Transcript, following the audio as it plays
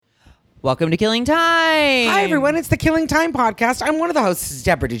Welcome to Killing Time. Hi, everyone. It's the Killing Time podcast. I'm one of the hosts,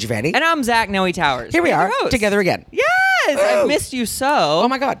 Deborah DiGiovanni. And I'm Zach Noe Towers. Here we are, your host. together again. Yes, I've missed you so. Oh,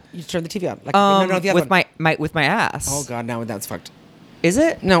 my God. You turned the TV on. Like, no, the other with one. with my ass. Oh, God. Now that's fucked. Is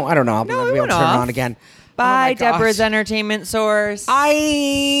it? No, I don't know. I'll No, be it able to went turn it off. on again. Bye, Oh, my gosh. Deborah's entertainment source.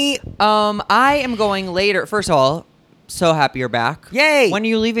 I am going later. First of all, so happy you're back. Yay. When are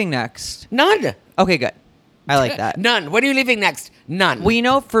you leaving next? None. Okay, good. I like that. None. When are you leaving next? None. We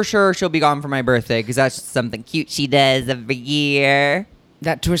know for sure she'll be gone for my birthday because that's something cute she does every year.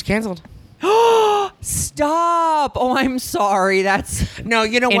 That tour's canceled. Stop! Oh, I'm sorry. That's No,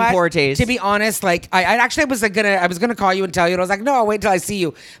 you know in what? poor taste. To be honest, like I actually was gonna call you and tell you, and I was like, no, I'll wait till I see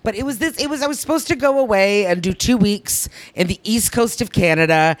you. But I was supposed to go away and do 2 weeks in the east coast of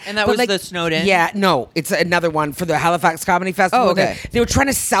Canada, And that But, was like, the Snowden? Yeah, no, it's another one for the Halifax Comedy Festival. Oh, okay. They were trying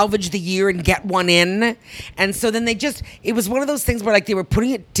to salvage the year and get one in, and so then it was one of those things where like they were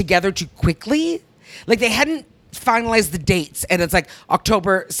putting it together too quickly, like they hadn't finalized the dates, and it's like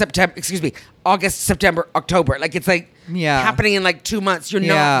August, September, October. Like it's like Yeah. happening in like 2 months. You're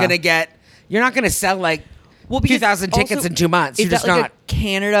Yeah. not gonna sell like because 2,000 tickets also, in 2 months. Is You're just that like not. a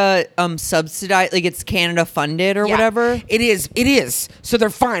Canada subsidized, like it's Canada funded or Yeah, whatever? It is. So they're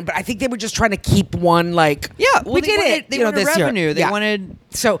fine, but I think they were just trying to keep one like Well, we they did wanted, it. They you know, wanted this year. revenue. They Yeah. wanted.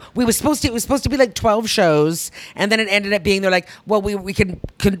 So it was supposed to be like 12 shows, and then it ended up being they're like, well, we could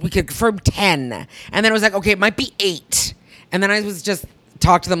confirm 10, and then it was like, okay, it might be 8, and then I was just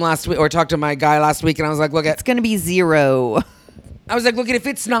talked to my guy last week, and I was like, It's gonna be 0. look at if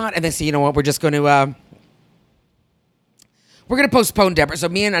it's not, and they say, you know what, we're just going to we're going to postpone Deborah. So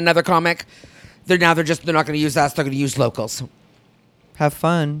me and another comic, they're not going to use us. They're going to use locals. Have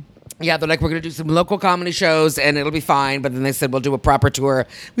fun. Yeah, they're like, we're going to do some local comedy shows and it'll be fine. But then they said, we'll do a proper tour.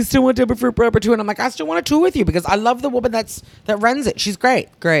 We still want Deborah for a proper tour. And I'm like, I still want to tour with you because I love the woman that runs it. She's great.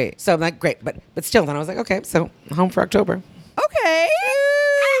 Great. So I'm like, great. But still, then I was like, okay, so home for October. Okay.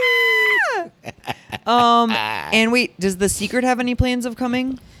 And wait, does The Secret have any plans of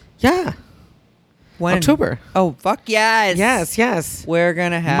coming? Yeah. When? October. Oh, fuck yes. Yes. We're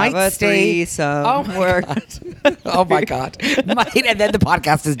gonna have a threesome. Oh my God. Oh my God. Might, and then the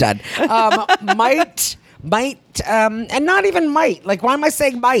podcast is done. Might, and not even might. Like, why am I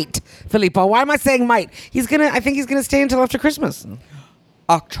saying might, Filippo? Why am I saying might? I think he's gonna stay until after Christmas.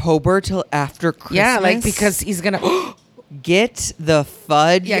 October till after Christmas. Yeah, like because he's gonna get the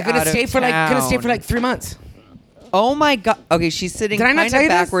fudge. gonna stay for like 3 months. Oh my God. Okay, she's sitting Did I not kind tell of you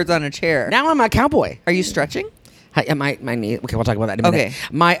this? backwards on a chair. Now I'm a cowboy. Are you stretching? My knee. Okay, we'll talk about that in a minute. Okay.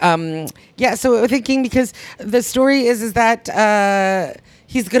 My So we're thinking because the story is that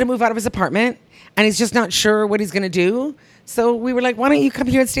he's gonna move out of his apartment and he's just not sure what he's gonna do. So we were like, why don't you come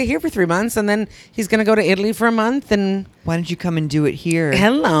here and stay here for 3 months, and then he's gonna go to Italy for a month, and Why don't you come and do it here?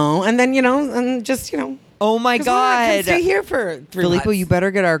 hello, and then and just Oh my 'cause why not come God. stay here for 3 months. Filippo, you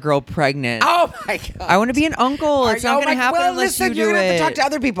better get our girl pregnant. Oh my God. I want to be an uncle. It's not Oh going to my- happen well, unless listen, you do you're gonna it. have to talk to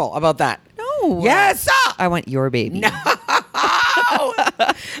other people about that. No. Yes. I want your baby. No.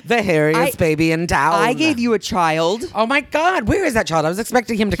 The hairiest baby in town. I gave you a child. Oh my God, where is that child? I was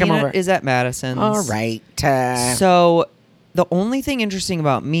expecting him to come Peanut over. is at Madison's. All right. So the only thing interesting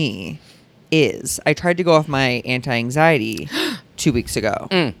about me is I tried to go off my anti-anxiety 2 weeks ago.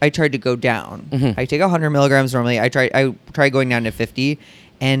 I tried to go down. I take 100 milligrams normally. I tried going down to 50,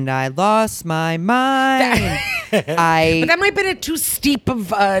 and I lost my mind. But that might have been a too steep of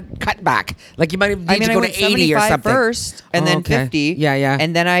cutback. Like you might have needed to I go went to 80 or 75 something. first, and Oh, then okay. 50. Yeah.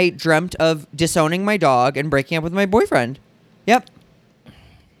 And then I dreamt of disowning my dog and breaking up with my boyfriend. Yep.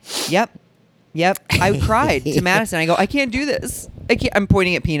 I cried to Madison. I go, I can't do this. I'm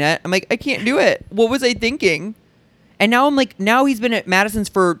pointing at Peanut. I'm like, I can't do it. What was I thinking? And now I'm like, now he's been at Madison's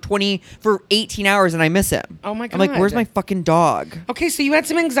for 18 hours and I miss him. Oh my I'm like, where's God. my fucking dog? Okay, so you had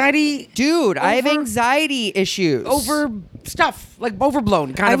some anxiety Dude, I have Over- anxiety issues. over stuff, like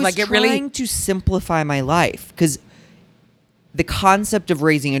overblown, kind I of was like it trying really. to simplify my life because the concept of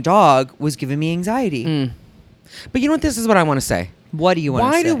raising a dog was giving me anxiety. But you know what? This is what I want to say. What do you want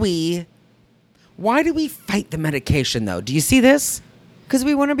to say? Why do we fight the medication though? Do you see this? Because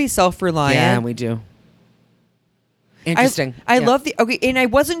we want to be self-reliant. Yeah, we do. Interesting. I Yeah. love and I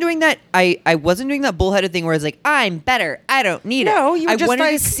wasn't doing that. I wasn't doing that bullheaded thing where it's like, I'm better. I don't need it. No, you were I just wanted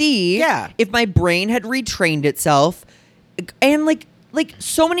like- to see yeah. if my brain had retrained itself, and like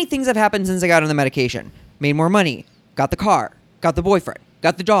so many things have happened since I got on the medication. Made more money. Got the car. Got the boyfriend.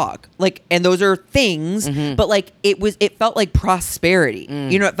 Got the dog. Like, and those are things, but like it felt like prosperity.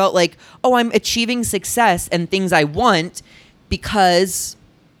 You know, it felt like, oh, I'm achieving success and things I want because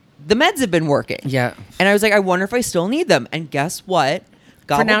the meds have been working. Yeah. And I was like, I wonder if I still need them. And guess what?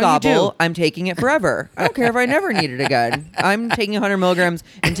 Gobble now you gobble. do. I'm taking it forever. I don't care if I never need it again. I'm taking 100 milligrams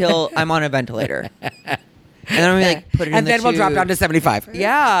until I'm on a ventilator. And then I'm like, put it in And the then we'll drop tube. down to 75.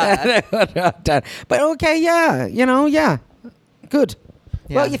 Yeah. But okay, yeah. Yeah. Good.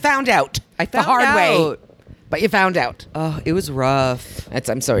 Yeah. Well, you found out. I the found hard way. out. But you found out. Oh, it was rough.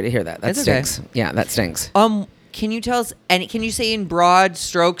 I'm sorry to hear that. That It's okay. stinks. Yeah, that stinks. Can you tell us, and can you say in broad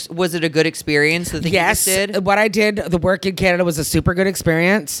strokes, was it a good experience? The thing you Yes, just did? what I did, the work in Canada was a super good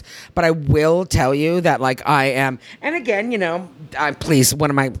experience. But I will tell you that, like, I am, and again, please,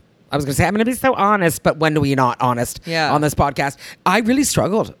 I was going to say, I'm going to be so honest, but when do we not honest Yeah. on this podcast? I really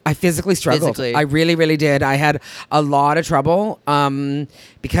struggled. I physically struggled. Physically. I really, really did. I had a lot of trouble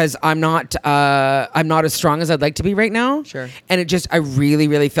because I'm not as strong as I'd like to be right now. Sure. And I really,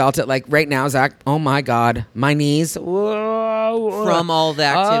 really felt it. Like right now, Zach, oh my God, my knees. Whoa. From all the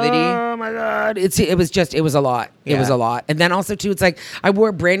activity? Oh my God. It was a lot. It was Yeah. a lot. And then also too, it's like I wore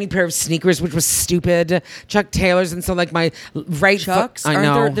a brand new pair of sneakers, which was stupid. Chuck Taylors. And so like my right Chucks? foot. I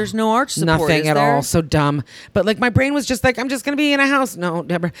Aren't know. there's no arch support, Nothing is at there? all. So dumb. But like my brain was just like, I'm just going to be in a house. No,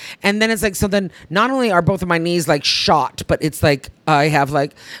 never. And then it's like, so then not only are both of my knees like shot, but it's like I have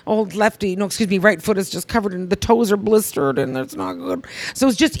like, right foot is just covered and the toes are blistered and that's not good. So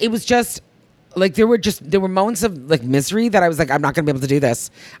it was just like there were moments of like misery that I was like, I'm not gonna be able to do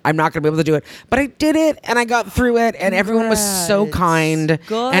this. I'm not gonna be able to do it. But I did it and I got through it and everyone was so Congrats. kind.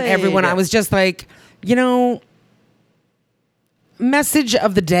 Good. And everyone, I was just like, message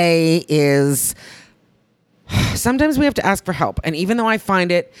of the day is sometimes we have to ask for help. And even though I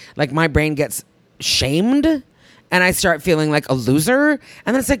find it like my brain gets shamed and I start feeling like a loser,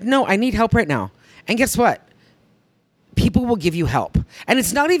 and then it's like, no, I need help right now. And guess what? People will give you help. And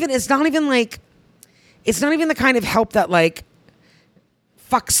it's not even the kind of help that like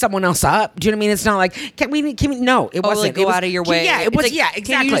fucks someone else up. Do you know what I mean? It's not like, no, it wasn't. Like go out of your way. Yeah, it It's was, like, yeah,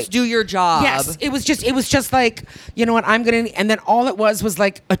 exactly. Can you just do your job? Yes, it was just like, you know what, and then all it was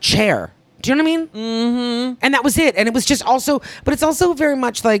like a chair. Do you know what I mean? Mm-hmm. And that was it. And it was just also, but it's also very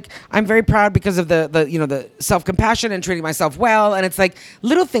much like, I'm very proud because of the self-compassion and treating myself well. And it's like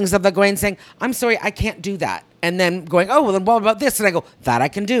little things of like going and saying, I'm sorry, I can't do that. And then going, oh, well, then what about this? And I go, that I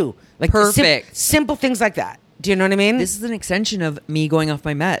can do. Like Perfect. Simple things like that. Do you know what I mean? This is an extension of me going off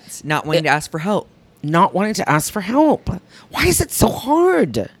my meds, not wanting to ask for help. Not wanting to ask for help. Why is it so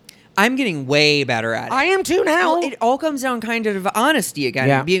hard? I'm getting way better at it. I am too now. Well, it all comes down kind of honesty again.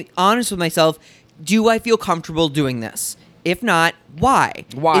 Yeah. Being honest with myself. Do I feel comfortable doing this? If not, why?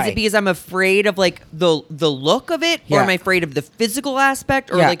 Why? Is it because I'm afraid of like the look of it, or Yeah. am I afraid of the physical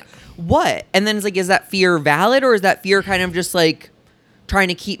aspect, or Yeah. like what? And then it's like, is that fear valid, or is that fear kind of just like trying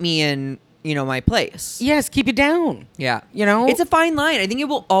to keep me in, my place? Yes, keep it down. Yeah. It's a fine line. I think it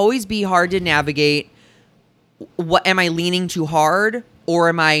will always be hard to navigate. What am I leaning too hard, or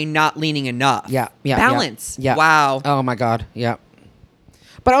am I not leaning enough? Yeah. Balance. Yeah. Wow. Oh my God. Yeah.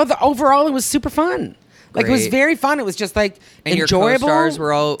 But overall, it was super fun. Like it was Great. very fun. It was just like And enjoyable. your co-stars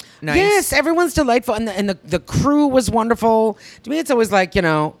were all nice. Yes, everyone's delightful, and the crew was wonderful. To me, it's always like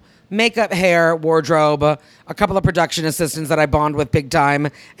makeup, hair, wardrobe, a couple of production assistants that I bond with big time,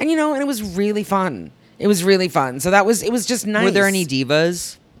 and and it was really fun. It was really fun. So it was just nice. Were there any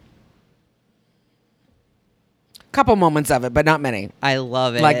divas? Couple moments of it, but not many. I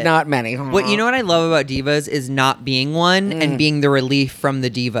love it. Like not many. What I love about divas is not being one and being the relief from the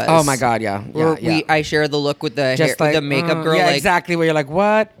divas. Oh my God, yeah. I share the look with the Just hair, the makeup girl. Yeah, like, exactly. Where you're like,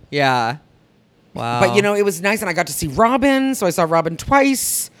 what? Yeah. Wow. But it was nice, and I got to see Robin, so I saw Robin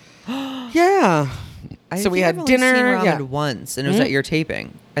twice. Yeah. So we had dinner. Seen Robin Yeah. once, and it was at your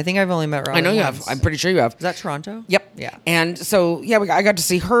taping. I think I've only met Robin. I know you once. have. I'm pretty sure you have. Is that Toronto? Yep. Yeah. And so, I got to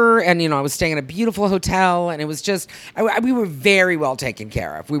see her, and I was staying in a beautiful hotel, and it was just, we were very well taken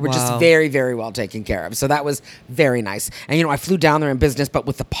care of. We were just Wow. very, very well taken care of. So that was very nice. And I flew down there in business, but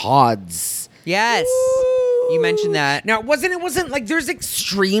with the pods. Yes. You mentioned that. Now, it wasn't like there's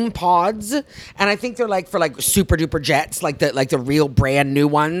extreme pods, and I think they're like for like super duper jets, like the real brand new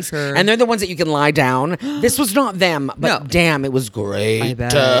ones, Sure. and they're the ones that you can lie down. This was not them, but No. damn, it was great. I bet.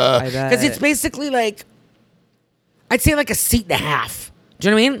 Because it's basically like, I'd say like a seat and a half. Do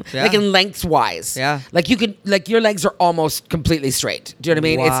you know what I mean? Yeah. Like in lengthwise. Yeah. Like you could, like your legs are almost completely straight. Do you know what I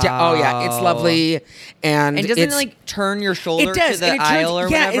mean? It's oh yeah, it's Wow. lovely, and And doesn't it it's, like turn your shoulder it does, to the and it aisle or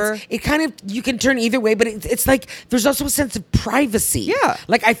turns, whatever? It kind of, you can turn either way, but it's like there's also a sense of privacy. Yeah.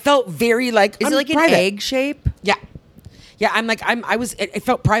 Like I felt very like Is I'm it like private. an egg shape? Yeah. Yeah, it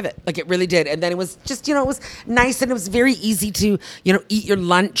felt private. Like it really did. And then it was just, it was nice, and it was very easy to, eat your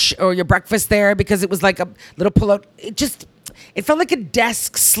lunch or your breakfast there because it was like a little pull out. It felt like a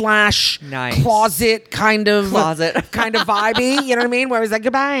desk / Nice. closet kind of Closet. kind of vibey. You know what I mean? Where it was like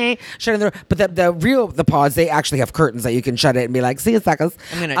goodbye, shut the door. But the pods, they actually have curtains that you can shut it and be like, see you suckers.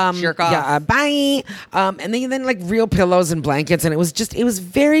 I'm gonna jerk off. Yeah, bye. And then like real pillows and blankets, and it was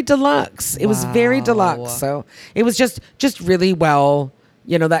very deluxe. It was very Wow. deluxe. So it was just really well,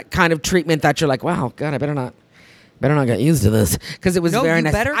 that kind of treatment that you're like, wow, God, I better not get used to this, because it was No, very you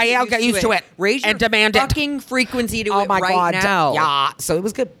nice. better I'll get used to it. Raise your and demand it. fucking frequency to Oh it my right God. now. Yeah. So it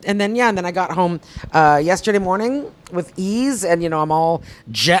was good. And then I got home yesterday morning with ease, and I'm all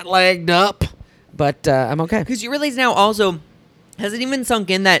jet lagged up, but I'm okay. Because you realize now also, has it even sunk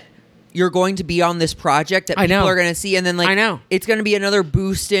in that you're going to be on this project that I people know. are going to see, and then like I know. it's going to be another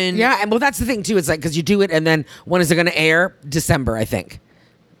boost in. Yeah, and well, that's the thing too. It's like, because you do it, and then when is it going to air? December, I think.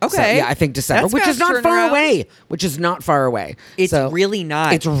 Okay. So, yeah, I think December, That's which is fast not far turnaround. away. Which is not far away. It's So- really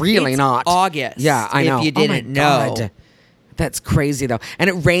not. It's really It's not. August. Yeah, I know. If you Oh my didn't know. God. That's crazy though. And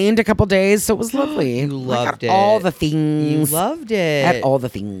it rained a couple days, so it was lovely. You I got loved it. all the You things. loved I had it. all the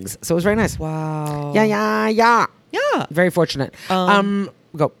things. So it was very nice. Wow. Yeah. Yeah. Very fortunate.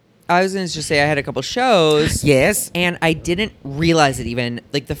 Go. I was going to just say I had a couple shows. Yes. And I didn't realize it even.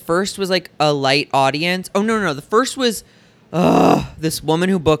 Like the first was like a light audience. Oh, no. The first was this woman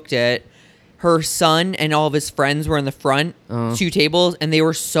who booked it. Her son and all of his friends were in the front 2 tables, and they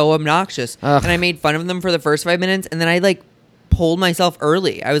were so obnoxious. Ugh. And I made fun of them for the first 5 minutes, and then I like pulled myself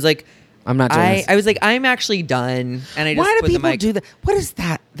early. I was like, I'm not doing this. I was like, I'm actually done. And I just Why do put the people mic- do that? What is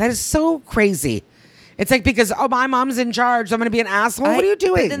that? That is so crazy. It's like, because my mom's in charge, so I'm going to be an asshole. What are you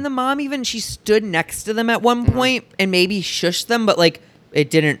doing? But then the mom she stood next to them at one point and maybe shushed them, but like it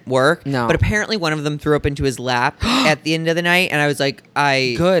didn't work. No. But apparently one of them threw up into his lap at the end of the night, and I was like,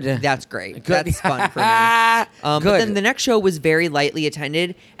 Good. That's great. Good. That's fun for me. But Good. then the next show was very lightly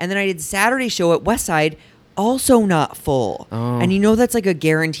attended, and then I did Saturday show at Westside, also not full. Oh. And that's like a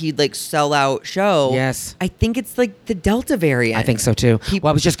guaranteed like sellout show. Yes. I think it's like the Delta variant. I think so too.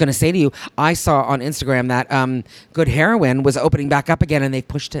 Well, I was just going to say to you, I saw on Instagram that Good Heroin was opening back up again, and they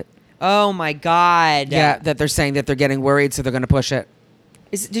pushed it. Oh my God. Yeah, that they're saying that they're getting worried, so they're going to push it.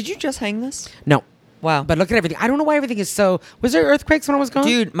 Did you just hang this? No. Wow. But look at everything. I don't know why everything is so. Was there earthquakes when I was gone?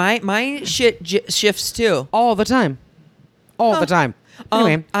 Dude, my shit shifts too. All the time. All the time.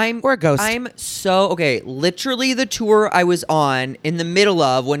 Anyway, we're a ghost. I'm so okay. Literally, the tour I was on in the middle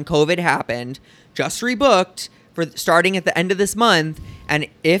of when COVID happened, just rebooked for starting at the end of this month. And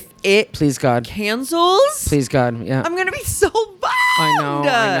if it Please God. cancels, Please God. Yeah. I'm gonna be so bummed.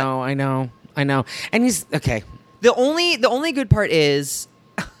 I know. And he's okay. The only good part is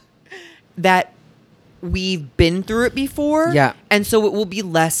that we've been through it before. Yeah. And so it will be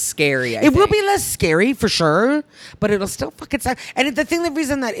less scary. I It will think. be less scary for sure, but it'll still fucking suck. And the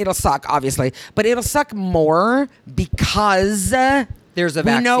reason that it'll suck, obviously, but it'll suck more because There's a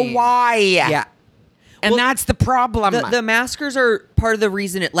we know vaccine. why. Yeah. And Well, that's the problem. The maskers are part of the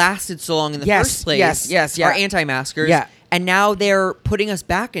reason it lasted so long in the Yes, first place. yes, yeah. Are anti-maskers. Yeah. And now they're putting us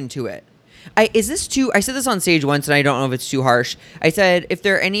back into it. I said this on stage once, and I don't know if it's too harsh. I said, if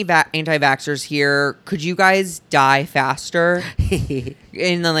there are any anti-vaxxers here, could you guys die faster?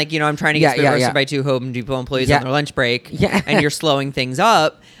 And then, I'm trying to get Yeah, roasted yeah. by 2 Home Depot employees Yeah. on their lunch break. Yeah. And you're slowing things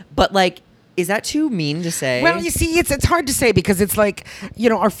up. But, is that too mean to say? Well, you see, it's hard to say, because it's like,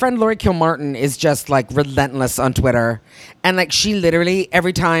 our friend Lori Kilmartin is just relentless on Twitter. And she literally,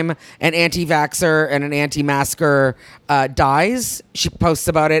 every time an anti-vaxxer and an anti-masker dies, she posts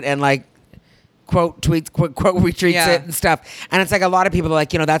about it and quote tweets, quote retweets Yeah. it and stuff. And it's a lot of people are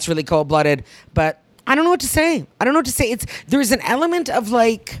that's really cold-blooded. But I don't know what to say. There's an element of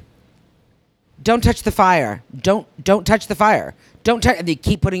don't touch the fire. Don't touch the fire. Don't touch. And you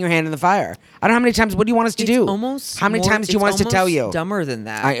keep putting your hand in the fire. I don't know how many times. What do you want us to do? Almost. How many times do you want us to tell you? Dumber than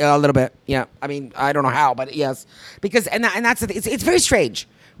that. A little bit. Yeah. I mean, I don't know how, but yes, because that's the thing. It's very strange.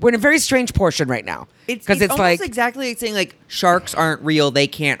 We're in a very strange portion right now. It's like almost exactly like saying sharks aren't real, they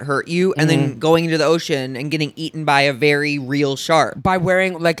can't hurt you, and then going into the ocean and getting eaten by a very real shark. by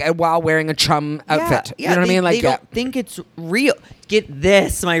wearing while wearing a chum outfit. Yeah, you know what I mean? They don't think it's real. Get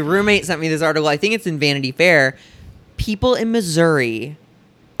this. My roommate sent me this article. I think it's in Vanity Fair. People in Missouri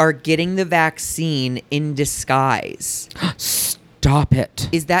are getting the vaccine in disguise. Stop it.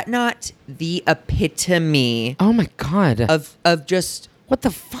 Is that not the epitome Oh my God. of just... What the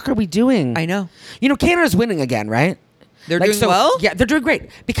fuck are we doing? I know. Canada's winning again, right? They're doing well? Yeah, they're doing great,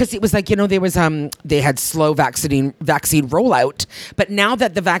 because it was there was they had slow vaccine rollout, but now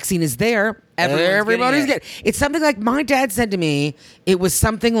that the vaccine is there, everybody's getting getting. It's something like my dad said to me. It was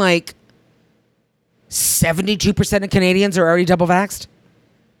something like 72% of Canadians are already double vaxxed.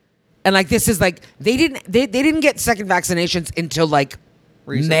 And like this is like they didn't get second vaccinations until like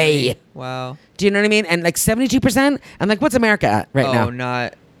Recently. May. Wow. Do you know what I mean? And like 72%. I'm like, what's America at right now?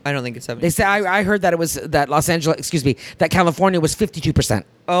 Not. I don't think it's 70. They say I heard that it was that that California was 52%.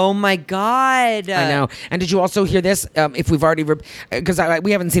 Oh my God. I know. And did you also hear this? If we've already, because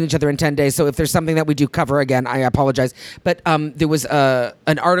we haven't seen each other in 10 days, so if there's something that we do cover again, I apologize. But there was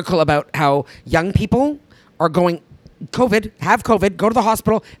an article about how young people are going have COVID, go to the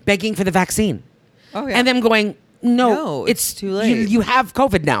hospital begging for the vaccine. Oh yeah. And them going, no, it's too late. You have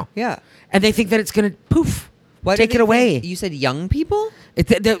COVID now. Yeah. And they think that it's going to poof, Why take do it they away. think- You said young people? I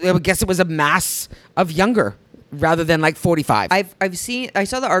guess it was a mass of younger rather than like 45. I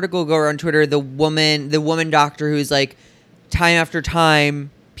saw the article go around Twitter. The woman doctor who's like, time after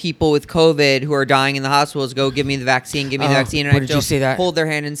time, people with COVID who are dying in the hospitals go, give me the vaccine, give me the Oh, vaccine, and where I did you see that? hold their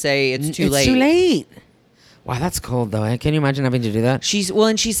hand and say it's too late. It's too late. Wow, that's cold though. Can you imagine having to do that?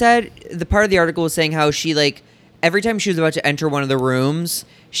 And she said the part of the article was saying how she like every time she was about to enter one of the rooms,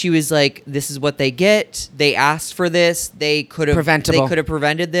 she was like, "This is what they get. They asked for this. They could have Preventable. They could have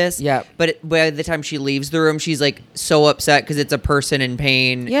prevented this." Yeah. But by the time she leaves the room, she's like so upset because it's a person in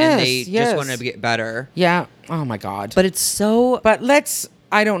pain Yes, and they yes. just want to get better. Yeah. Oh my God. But it's so. But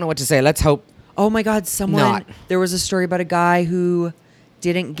I don't know what to say. Let's hope. Oh my God! Not. There was a story about a guy who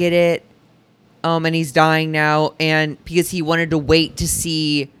didn't get it, and he's dying now, and because he wanted to wait to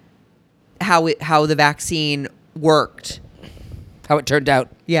see how the vaccine worked. How it turned out.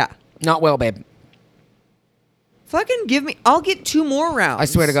 Yeah. Not well, babe. Fucking give me. I'll get 2 more rounds. I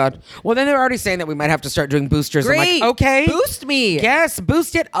swear to God. Well, then they're already saying that we might have to start doing boosters. Great. I'm like, okay. Boost me. Yes,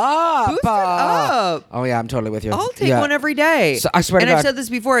 boost it up. Boost it up. Oh yeah, I'm totally with you. I'll take Yeah. one every day. So, I swear to and I've God. said this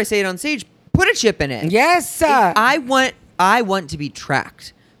before. I say it on stage. Put a chip in it. Yes. I want to be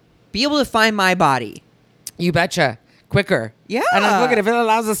tracked. Be able to find my body. You betcha. Quicker. Yeah. And like, look at it, if it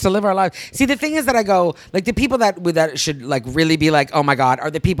allows us to live our lives. See, the thing is that I go, like, the people that should, like, really be like, oh my God, are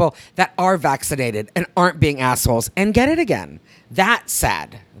the people that are vaccinated and aren't being assholes and get it again. That's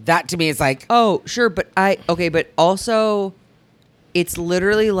sad. That to me is like, Oh, sure, but also, it's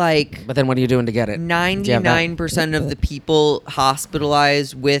literally like but then what are you doing to get it? Do you have that? 99% of the people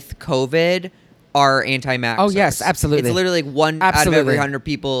hospitalized with COVID are anti-vaxxers. Oh, yes, absolutely. It's literally like 1 out of Absolutely. every 100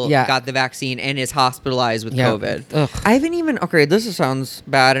 people Yeah. got the vaccine and is hospitalized with Yeah. COVID. Ugh. I haven't even, okay, this sounds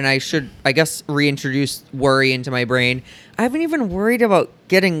bad, and I should, I guess, reintroduce worry into my brain. I haven't even worried about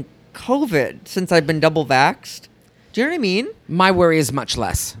getting COVID since I've been double vaxxed. Do you know what I mean? My worry is much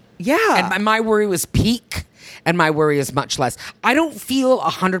less. Yeah. And my worry was peak, and my worry is much less. I don't feel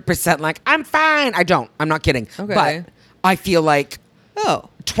 100% like, I'm fine. I don't. I'm not kidding. Okay. But I feel like Oh.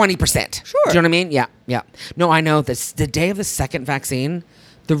 20%. Sure. Do you know what I mean? Yeah, yeah. No, I know this. The day of the second vaccine,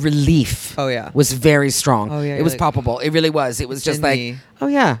 the relief Oh, yeah. was very strong. Oh, yeah, It was like- palpable. It really was. It was It's just in like, me. oh,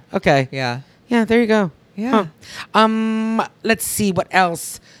 yeah, okay. Yeah. Yeah, there you go. Yeah. Let's see what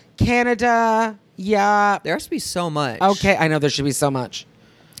else. Canada, yeah. There has to be so much. Okay, I know there should be so much.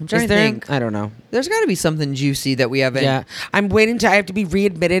 I'm trying Is to there? think. I don't know. There's got to be something juicy that we haven't. Yeah, I'm waiting I have to be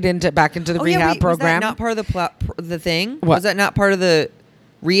readmitted back into the Oh, rehab wait, program. Was that not part of the thing? What? Was that not part of the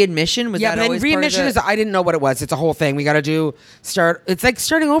readmission? Was Yeah, that but then always part of readmission the- is, I didn't know what it was. It's a whole thing. We got to it's like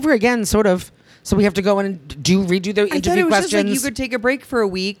starting over again, sort of. So we have to go in and redo the I thought interview it was just questions. like you could take a break for a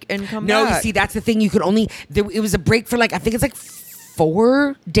week and come No, back. you see, that's the thing. You could only, it was a break for like, I think it's like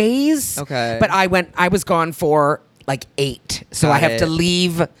 4 days. Okay. But I was gone for like 8. So I Got have to it.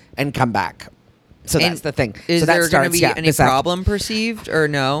 leave and come back. So And that's the thing. Is so that there going to starts, be yeah, any this after- problem perceived or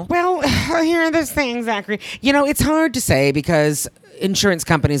no? Well, here are the things, Zachary. You know, it's hard to say because insurance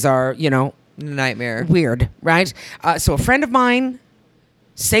companies are, Nightmare. weird, right? So a friend of mine,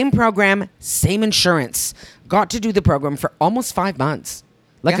 same program, same insurance, got to do the program for almost 5 months.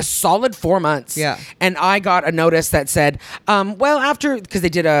 Like Yeah. a solid 4 months. Yeah. And I got a notice that said, well, after, because they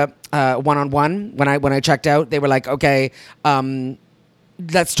did a one-on-one when I checked out, they were like, okay,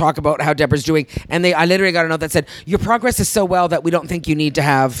 let's talk about how Deborah's doing. And I literally got a note that said, your progress is so well that we don't think you need to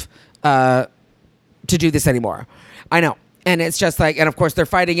have, to do this anymore. I know. And it's just like, and of course they're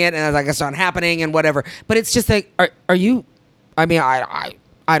fighting it, and I was like, it's not happening and whatever. But it's just like, are you, I mean, I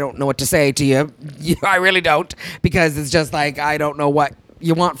don't know what to say to you. I really don't, because it's just like, I don't know what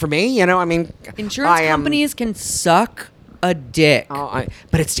you want from me. I mean, Insurance I am- companies can suck a dick.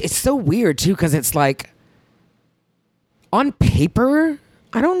 but it's so weird too, because it's like, on paper,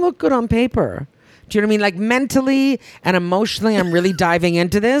 I don't look good on paper. Do you know what I mean? Like mentally and emotionally, I'm really diving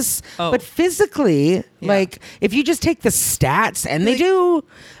into this. Oh. But physically, like if you just take the stats, and they do,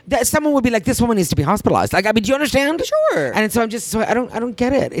 that someone would be like, "This woman needs to be hospitalized." Like, I mean, do you understand? Sure. And so I don't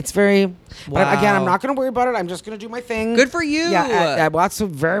get it. It's very. But again, I'm Wow. not going to worry about it. I'm just going to do my thing. Good for you. Yeah, well, that's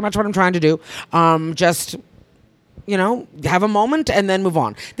very much what I'm trying to do. Just. Have a moment and then move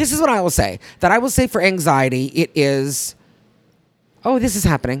on. This is what I will say. That I will say for anxiety, it is, oh, this is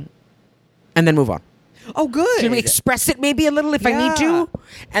happening, and then move on. Oh, good. Can we express it maybe a little if I need Yeah. to,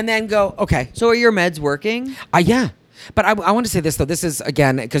 and then go, okay, So are your meds working? yeah. But I want to say this though. This is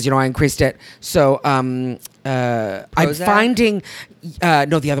again because I increased it. So I'm Prozac? finding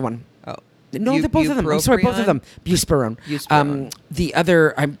no, the other one. Oh. No, they're both of them. I'm sorry, both of them. Buspirone. Buspirone. The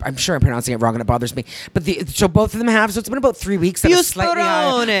other, I'm sure I'm pronouncing it wrong and it bothers me. But so both of them have. So it's been about 3 weeks. That are slightly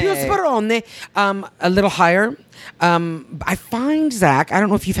higher. Buspirone. Buspirone. A little higher. I find, Zach, I don't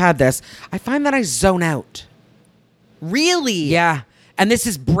know if you've had this. I find that I zone out. Really? Yeah. And this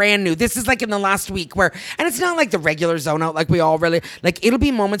is brand new. This is like in the last week and it's not like the regular zone out like we all really, like it'll be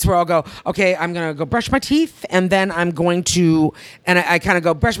moments where I'll go, okay, I'm going to go brush my teeth and then I'm going to, and I kind of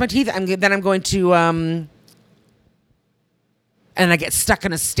go brush my teeth and then I'm going to, and I get stuck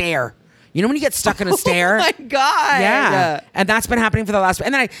in a stare. You know when you get stuck in a stare? Oh my God. Yeah. And that's been happening for the last,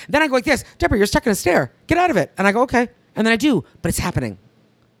 and then I go like this, Deborah, you're stuck in a stare. Get out of it. And I go, okay. And then I do, but it's happening.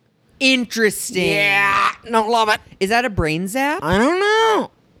 Interesting. Yeah. Don't love it. Is that a brain zap? I don't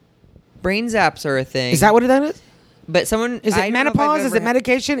know. Brain zaps are a thing. Is that what that is? But someone Is it menopause? Is it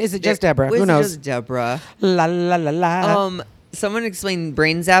medication? Is it just Deborah? Who knows? Just Deborah. La la la la. Someone explained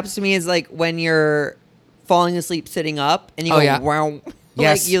brain zaps to me is like when you're falling asleep sitting up and you Oh, go yeah. wow.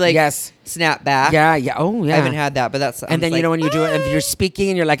 Yes, Like you yes. snap back. Yeah, yeah. Oh, yeah. I haven't had that, but that's And then when you do it, and you're speaking,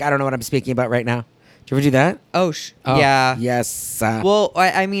 and you're like, I don't know what I'm speaking about right now. Do you ever do that? Oh, yeah. Yes. Well,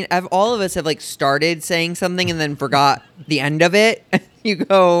 I mean, all of us have like started saying something and then forgot the end of it. You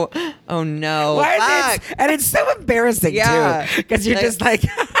go, oh no. Why is fuck. it? And it's so embarrassing Yeah. too, because you're Like- just like,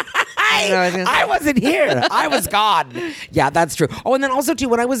 I wasn't here. I was gone. Yeah, that's true. Oh, and then also too,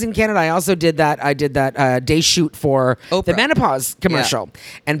 when I was in Canada, I also did that. I did that day shoot for the Oprah. menopause commercial,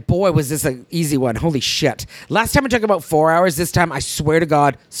 and boy, was this an easy one. Holy shit! Last time it took about 4 hours. This time, I swear to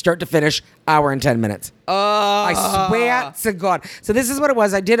God, start to finish, hour and 10 minutes. Oh. I swear to God. So this is what it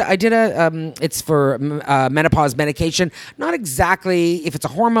was. I did a. It's for menopause medication. Not exactly if it's a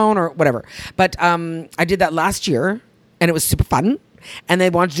hormone or whatever, but I did that last year, and it was super fun. And they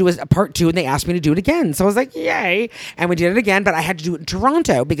wanted to do a part 2, and they asked me to do it again. So I was like, yay. And we did it again, but I had to do it in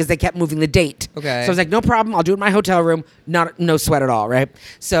Toronto because they kept moving the date. Okay. So I was like, no problem. I'll do it in my hotel room. No sweat at all, right?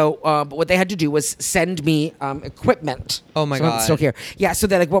 So but what they had to do was send me equipment. Oh, my So I'm God. still here. Yeah, so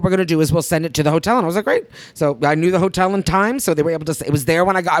they're like, what we're going to do is we'll send it to the hotel. And I was like, great. So I knew the hotel in time, so they were able to, it was there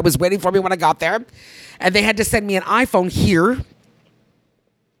when I was waiting for me when I got there. And they had to send me an iPhone here,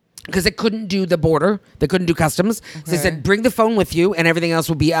 because they couldn't do the border. They couldn't do customs. So they Okay. said, bring the phone with you and everything else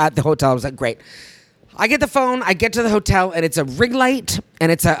will be at the hotel. I was like, great. I get the phone, I get to the hotel, and it's a ring light,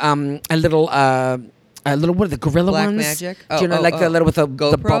 and it's a little, what are the gorilla Black ones? Magic? Do you know, Oh, like the little with the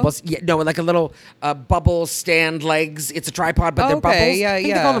GoPro? bubbles? Yeah, no, like a little bubble stand legs. It's a tripod, but they're Okay, bubbles. yeah, I think they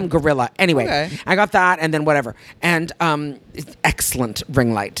yeah. call them gorilla. Anyway, Okay. I got that, and then whatever. And it's excellent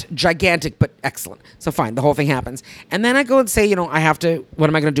ring light. Gigantic, but excellent. So fine, the whole thing happens. And then I go and say, I have to, what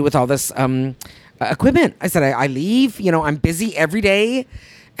am I going to do with all this equipment? I said, I leave, I'm busy every day.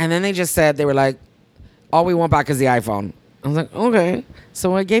 And then they just said, they were like, all we want back is the iPhone. I was like, okay.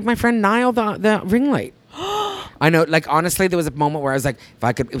 So I gave my friend Niall the ring light. I know, like, honestly, there was a moment where I was like, if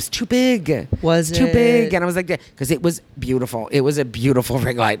I could, it was too big. Was Too it? big. And I was like, because it was beautiful. It was a beautiful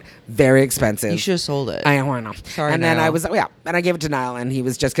ring light. Very expensive. You should have sold it. I know. Sorry, And then I Niall. was, and I gave it to Niall, and he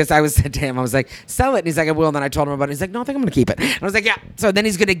was just, because I was said to him, I was like, sell it. And he's like, I will. And then I told him about it. He's like, no, I think I'm going to keep it. And I was like, yeah. So then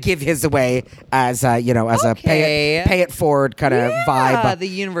he's going to give his away as, as a Okay. pay it forward kind of Yeah, vibe. the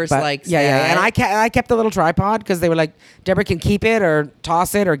universe But, likes yeah. that. And I kept the little tripod because they were like, Deborah can keep it or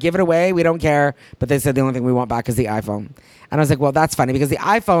toss it or give it away. We don't care. But they said the only thing we want back is the iPhone. And I was like, well, that's funny because the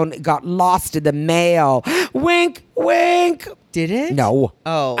iPhone got lost in the mail. Wink, wink. Did it? No.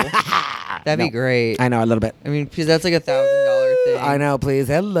 Oh. That'd be No. great. I know a little bit. I mean, because that's like $1,000 thing. I know, please.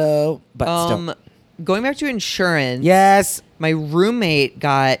 Hello. But still. Going back to insurance. Yes. My roommate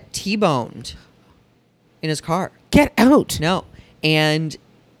got T-boned in his car. Get out. No. And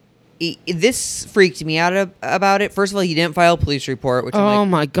this freaked me out about it. First of all, he didn't file a police report, which Oh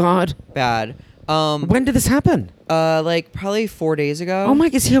I'm like, my God. bad. When did this happen? Like probably 4 days ago. Oh my,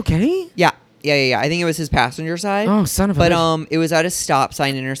 is he okay? Yeah. I think it was his passenger side. Oh, son of a But bitch. it was at a stop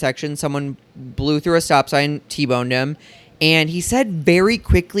sign intersection. Someone blew through a stop sign, T-boned him, And he said very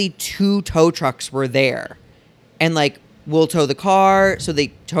quickly 2 tow trucks were there. And like, we'll tow the car. So they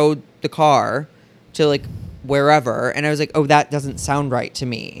towed the car to like wherever. And I was like, oh, that doesn't sound right to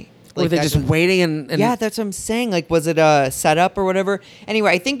me. Were they that just doesn't- waiting and Yeah, that's what I'm saying. Like, was it a setup or whatever?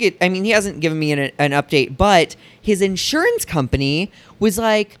 Anyway, I mean, he hasn't given me an update, but his insurance company was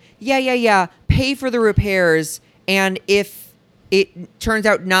like, yeah, pay for the repairs. And if it turns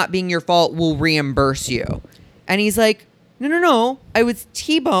out not being your fault, we'll reimburse you. And he's like, no. I was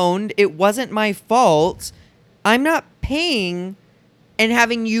T-boned. It wasn't my fault. I'm not paying and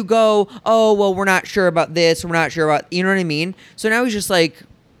having you go, oh, well, we're not sure about this. We're not sure about, you know what I mean? So now he's just like,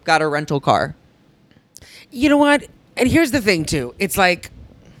 got a rental car. You know what? And here's the thing too. It's like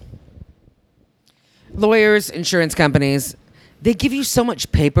lawyers, insurance companies, they give you so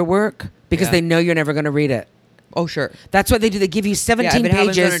much paperwork because Yeah. they know you're never going to read it. Oh, sure. That's what they do. They give you 17 Yeah, if it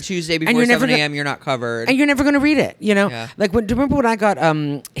pages. happens on a Tuesday and before you're never 7 go- a.m., you're not covered. And you're never going to read it, you know? Yeah. Like, do you remember when I got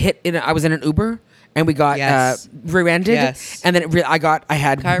hit I was in an Uber and we got Yes. rear-ended? Yes. And then I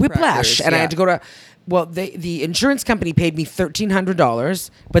had whiplash Chiropractors, and I yeah. had to go to, well, the insurance company paid me $1,300,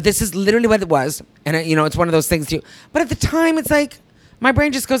 but this is literally what it was. And, it's one of those things too. But at the time, it's like, my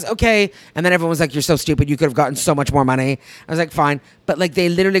brain just goes, okay. And then everyone was like, you're so stupid. You could have gotten so much more money. I was like, fine. But like, they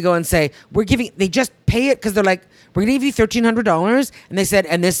literally go and say, they just pay it because they're like, we're going to give you $1,300. And they said,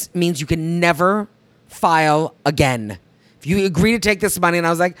 and this means you can never file again. If you agree to take this money. And I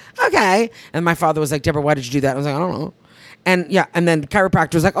was like, okay. And my father was like, Deborah, why did you do that? And I was like, I don't know. And yeah. And then the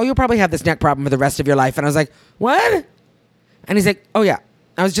chiropractor was like, oh, you'll probably have this neck problem for the rest of your life. And I was like, what? And he's like, oh yeah.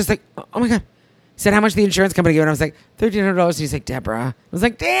 I was just like, oh my God. He said, how much the insurance company gave? And I was like, $1,300. He's like, Deborah. I was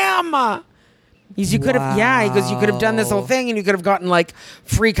like, damn. You could have, he goes, you could have done this whole thing and you could have gotten like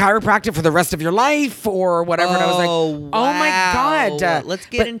free chiropractic for the rest of your life or whatever. And I was like, oh my God. Let's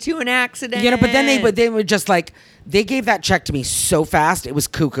get into an accident. But then they were just like, they gave that check to me so fast. It was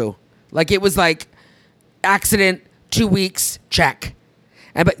cuckoo. Like it was like accident, 2 weeks, check.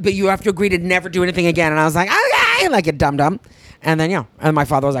 But you have to agree to never do anything again. And I was like, okay, like a dum-dum. And then, and my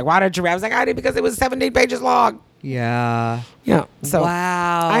father was like, why did you? I was like, I did because it was 17 pages long. Yeah. Yeah. So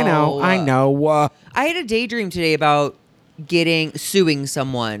Wow. I know. I had a daydream today about suing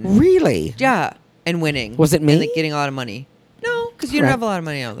someone. Really? Yeah. And winning. Was it me? And like getting a lot of money. No, because you don't Right. have a lot of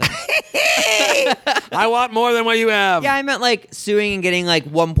money out there. I want more than what you have. Yeah, I meant like suing and getting like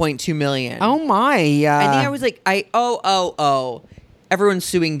 1.2 million. Oh my. I think I was like, everyone's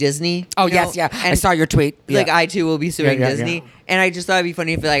suing Disney. Oh you know? yes, yeah. I And saw your tweet. like Yeah. I too will be suing Yeah. Disney. And I just thought it'd be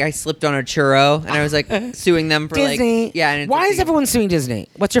funny if like I slipped on a churro and I was like suing them for Disney. like And Why is everyone suing Disney?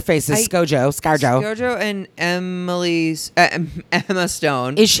 What's your face? Is Scarjo? Scarjo and Emma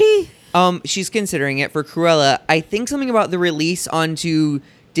Stone. Is she? She's considering it for Cruella. I think something about the release onto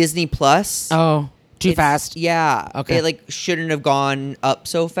Disney Plus. Oh, too fast. Yeah. Okay. It like shouldn't have gone up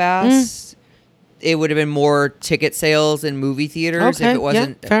so fast. It would have been more ticket sales in movie theaters Okay, if it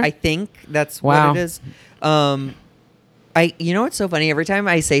wasn't. yeah, fair. I think that's Wow. what it is. You know what's so funny? Every time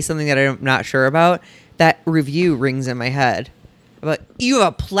I say something that I'm not sure about, that review rings in my head. But you have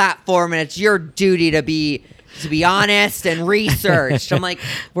a platform and it's your duty to be honest and researched. I'm like,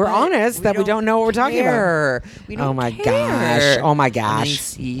 We're but honest that we don't know what we're talking about. care. We don't Oh my care. gosh. Oh my Let me gosh.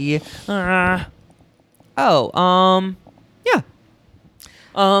 see.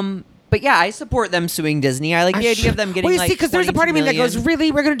 But yeah, I support them suing Disney. I like the idea of them getting Well, you like see, because there's a part of me that goes, really,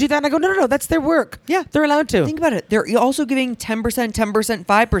 we're going to do that? And I go, no, that's their work. Yeah. They're allowed to. Think about it. They're also giving 10%, 10%,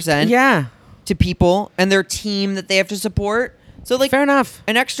 5% Yeah. to people and their team that they have to support. So like Fair enough.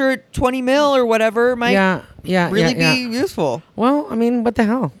 an extra 20 mil or whatever might really be useful. Well, I mean, what the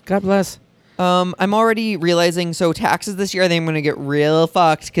hell? God bless. I'm already realizing, so taxes this year, I think I'm going to get real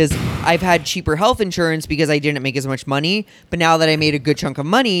fucked because I've had cheaper health insurance because I didn't make as much money. But now that I made a good chunk of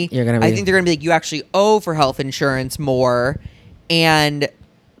money, You're gonna I be- think they're going to be like, you actually owe for health insurance more. And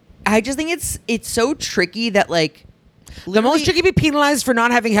I just think it's so tricky that like, The most you can be penalized for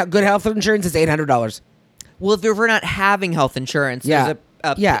not having good health insurance is $800. well, if we're not having health insurance, Yeah. there's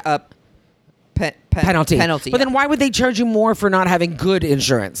a Penalty. Penalty. But then why would they charge you more for not having good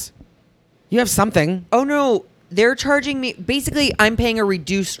insurance? You have something. Oh no, they're charging me. Basically, I'm paying a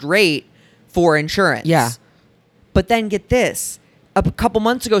reduced rate for insurance. Yeah. But then get this: a couple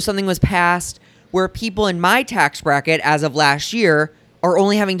months ago, something was passed where people in my tax bracket, as of last year, are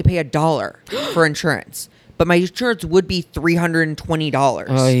only having to pay $1 for insurance. But my insurance would be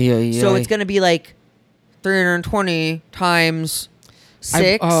 $320. So it's going to be like 320 times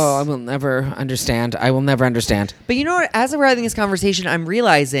 6. I will never understand. I will never understand. But you know what? As we're having this conversation, I'm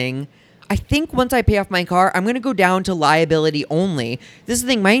realizing I think once I pay off my car, I'm going to go down to liability only. This is the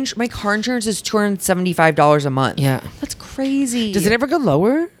thing. My car insurance is $275 a month. Yeah. That's crazy. Does it ever go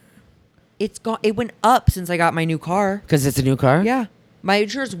lower? It went up since I got my new car. Because it's a new car? Yeah. My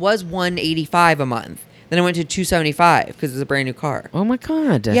insurance was $185 a month. Then I went to $275 because it's a brand new car. Oh my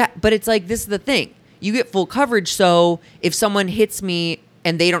God. Yeah, but it's like, this is the thing. You get full coverage, so if someone hits me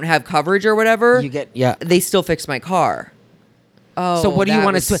and they don't have coverage or whatever, You get, yeah. they still fix my car. Oh, So what do you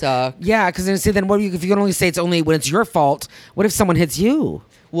want to suck? Yeah, because then see, then what do you, if you can only say it's only when it's your fault, what if someone hits you?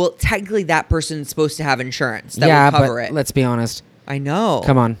 Well, technically, that person's supposed to have insurance that would cover but it. let's be honest. I know.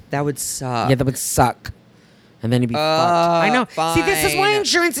 Come on. That would suck. Yeah, that would suck. And then you'd be fucked. I know. See, this is why fine.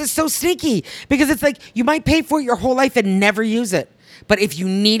 insurance is so sneaky. Because it's like you might pay for it your whole life and never use it. But if you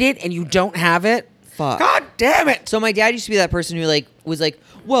need it and you don't have it, Fuck. God damn it. So my dad used to be that person who was like,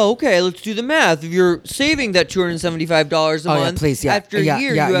 well, okay, let's do the math. If you're saving that $275 a Oh, yeah, month, please, yeah. after a Yeah,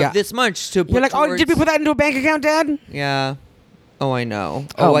 year, yeah, you yeah. have this much to put You're like, oh, towards- did we put that into a bank account, Dad? Yeah. Oh, I know.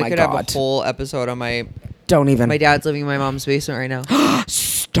 Oh, I my could have God. a whole episode on my Don't even. dad's living in my mom's basement right now.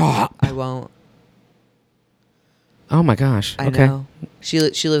 Stop. I won't. Oh my gosh. I Okay. know. She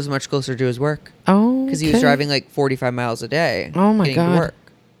lives much closer to his work Oh. because he was driving like 45 miles a day. Oh, my getting to God. work.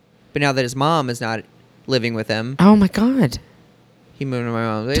 But now that his mom is not living with him, Oh my God. he moved to my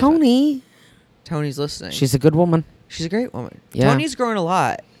mom's basement. Tony. Tony's listening. She's a good woman. She's a great woman. Yeah. Tony's growing a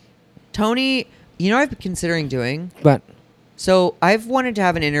lot. Tony, you know what I've been considering doing? But So I've wanted to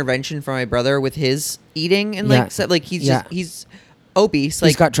have an intervention for my brother with his eating and Yeah. like so, like he's Yeah. just he's obese. Like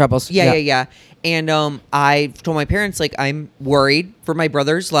he's got troubles. yeah. And I told my parents like I'm worried for my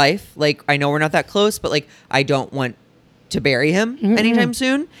brother's life. Like I know we're not that close, but like I don't want to bury him anytime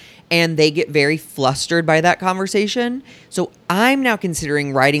soon. And they get very flustered by that conversation. So I'm now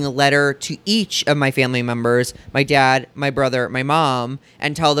considering writing a letter to each of my family members, my dad, my brother, my mom,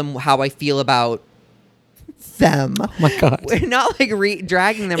 and tell them how I feel about them. Oh my God. We're not like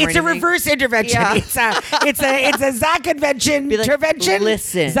dragging them. It's or a anything. reverse intervention. Yeah. It's a Zach convention. Be like, intervention.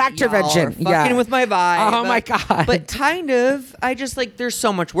 Listen, Zach y'all intervention. are fucking with my vibe. Oh my God. But kind of, I just like there's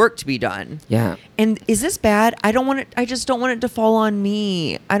so much work to be done. Yeah. And is this bad? I don't want it. I just don't want it to fall on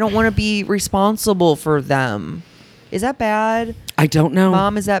me. I don't want to be responsible for them. Is that bad, I don't know.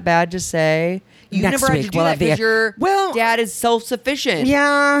 Mom? Is that bad to say? You Next never have week to do we'll that have the- because your Well- dad is self-sufficient.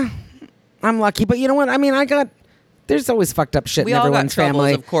 Yeah. I'm lucky, but you know what? I mean, there's always fucked up shit We in all got everyone's troubles,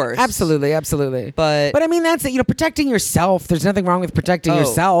 family. of course. Absolutely. But- I mean, that's it. You know, protecting yourself. There's nothing wrong with protecting Oh.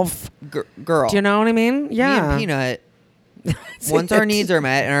 yourself. Girl. Do you know what I mean? Yeah. Me and Peanut. Once our needs are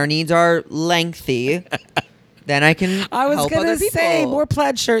met and our needs are lengthy, then I can. I was help gonna other people. say more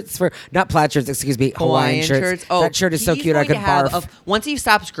plaid shirts for not plaid shirts. Excuse me, Hawaiian shirts. Oh, that shirt is so he's cute. I going could to have barf. once he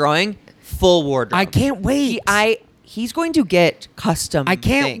stops growing, full wardrobe. I can't wait. He's going to get custom. I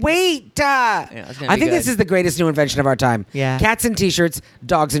can't things. wait. it's gonna I be think this good. is the greatest new invention of our time. Yeah. Cats in t-shirts,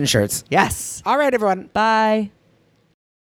 dogs in shirts. Yes. All right, everyone. Bye.